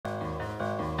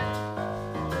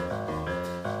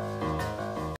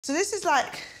So this is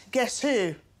like Guess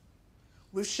Who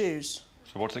with shoes.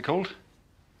 So what's it called?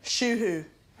 Shoe Who.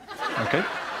 OK.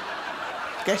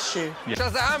 Guess Shoe. Yeah.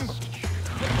 Shazam!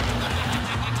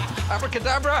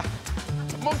 Abracadabra!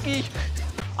 Monkey!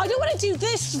 I don't want to do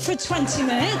this for 20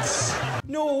 minutes.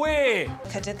 No way!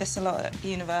 I did this a lot at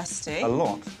university. A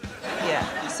lot?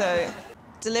 Yeah, so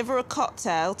deliver a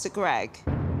cocktail to Greg.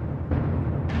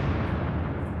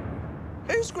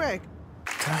 Who's Greg?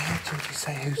 Did I hear Georgie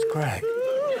say who's Greg?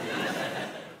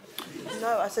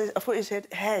 No, I thought you said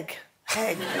Heg.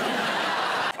 Heg.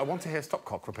 I want to hear stop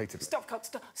cock repeated. Stop cock,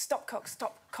 stop cock,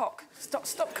 stop cock, stop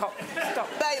cock, stop.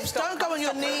 Babes, stop, don't go on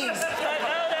your knees.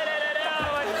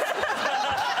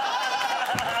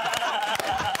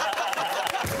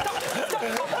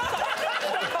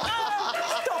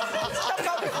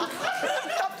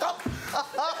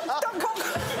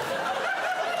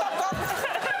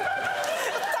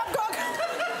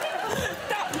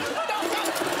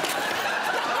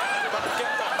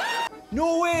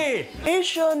 No way!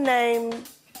 Is your name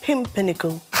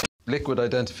Pimpinicle? Liquid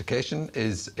identification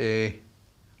is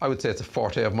I would say it's a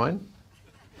forte of mine.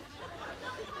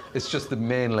 It's just the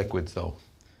main liquids, though.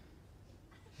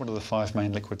 What are the 5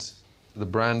 main liquids? The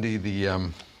brandy,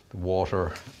 the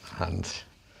water, and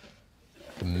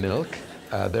the milk.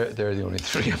 They're the only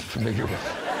 3 I'm familiar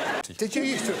with. Did you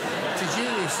used to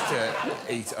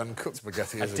eat uncooked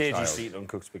spaghetti as a child? I did used to eat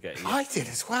uncooked spaghetti. I did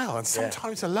as well, and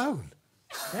sometimes alone.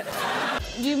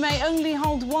 You may only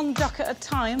hold 1 duck at a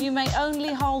time. You may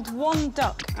only hold 1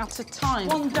 duck at a time.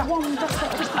 1 duck. 1 duck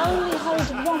at a time. Only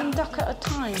hold 1 duck at a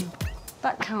time.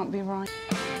 That can't be right.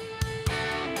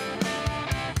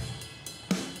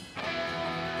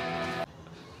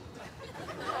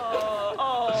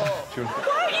 Why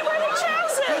are you wearing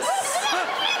trousers?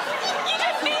 You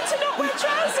don't need to not wear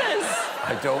trousers.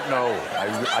 I don't know.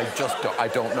 I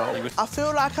don't know. I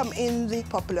feel like I'm in the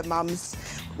Popular Mums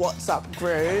WhatsApp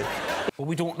group. Well,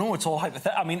 we don't know. It's all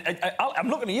hypothetical. I mean, I'm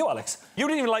looking at you, Alex. You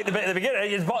didn't even like the bit at the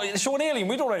beginning. It's show an alien.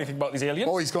 We don't know anything about these aliens.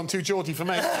 Oh, he's gone too Geordie for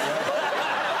me.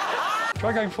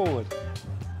 Try going forward.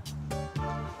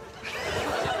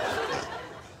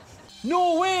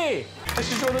 No way! I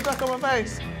should draw the duck on my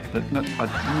face. No, Is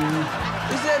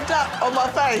there a duck on my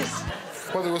face?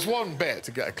 Well, there was one bit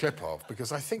to get a clip of,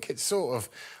 because I think it's sort of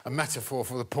a metaphor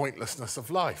for the pointlessness of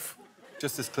life.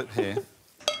 Just this clip here.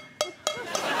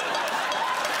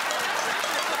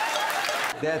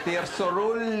 Det så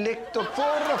roligt och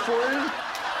full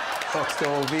och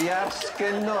stå vid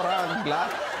ärsken och ragla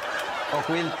och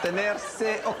vill ner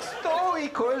sig och stå I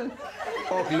kull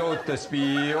och låta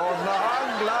spionerna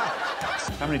hagla.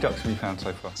 How many ducks have you found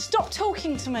so far? Stop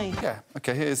talking to me. Yeah.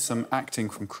 OK, here's some acting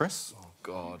from Chris. Oh,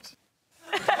 God.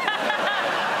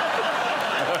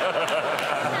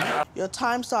 Your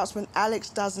time starts when Alex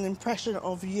does an impression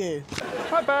of you.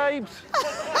 Hi, babes.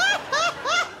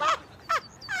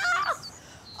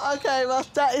 OK, well,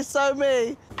 that is so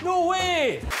me. No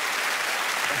way!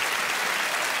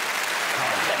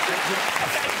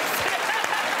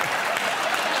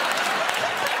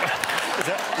 Is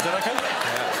that OK?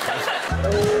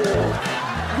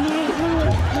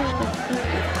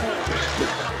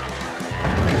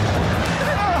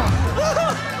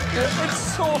 It's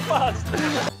so fast.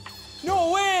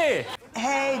 No way!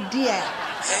 Hey, dear.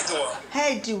 Hej då.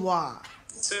 Hey, dear.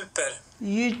 Super.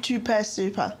 You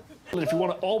super. If you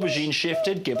want an aubergine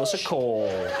shifted, give us a call.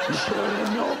 You put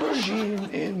an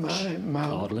aubergine in my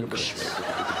mouth.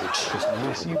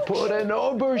 You put an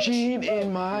aubergine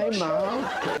in my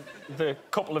mouth. The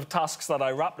couple of tasks that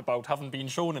I rapped about haven't been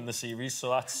shown in the series, so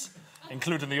that's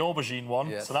including the aubergine one.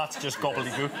 Yes. So that's just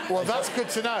gobbledygook. Well, that's good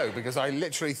to know, because I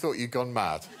literally thought you'd gone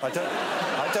mad. I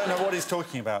don't know what he's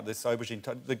talking about, this aubergine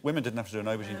task. The women didn't have to do an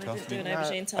aubergine task. Do an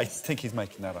aubergine task. I think he's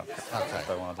making that up. OK.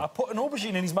 I put an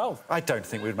aubergine in his mouth. I don't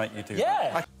think we'd make you do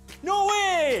Yeah. that. No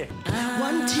way!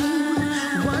 One team,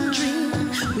 one dream.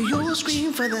 We all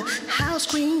scream for the house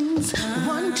queens.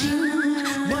 One team,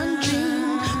 one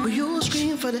dream. We all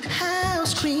scream for the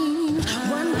house queens.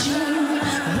 One team,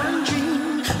 one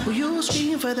dream. We all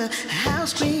scream for the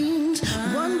house queens.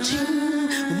 One team,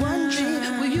 one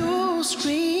dream. We all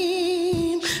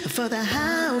scream for the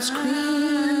house queens.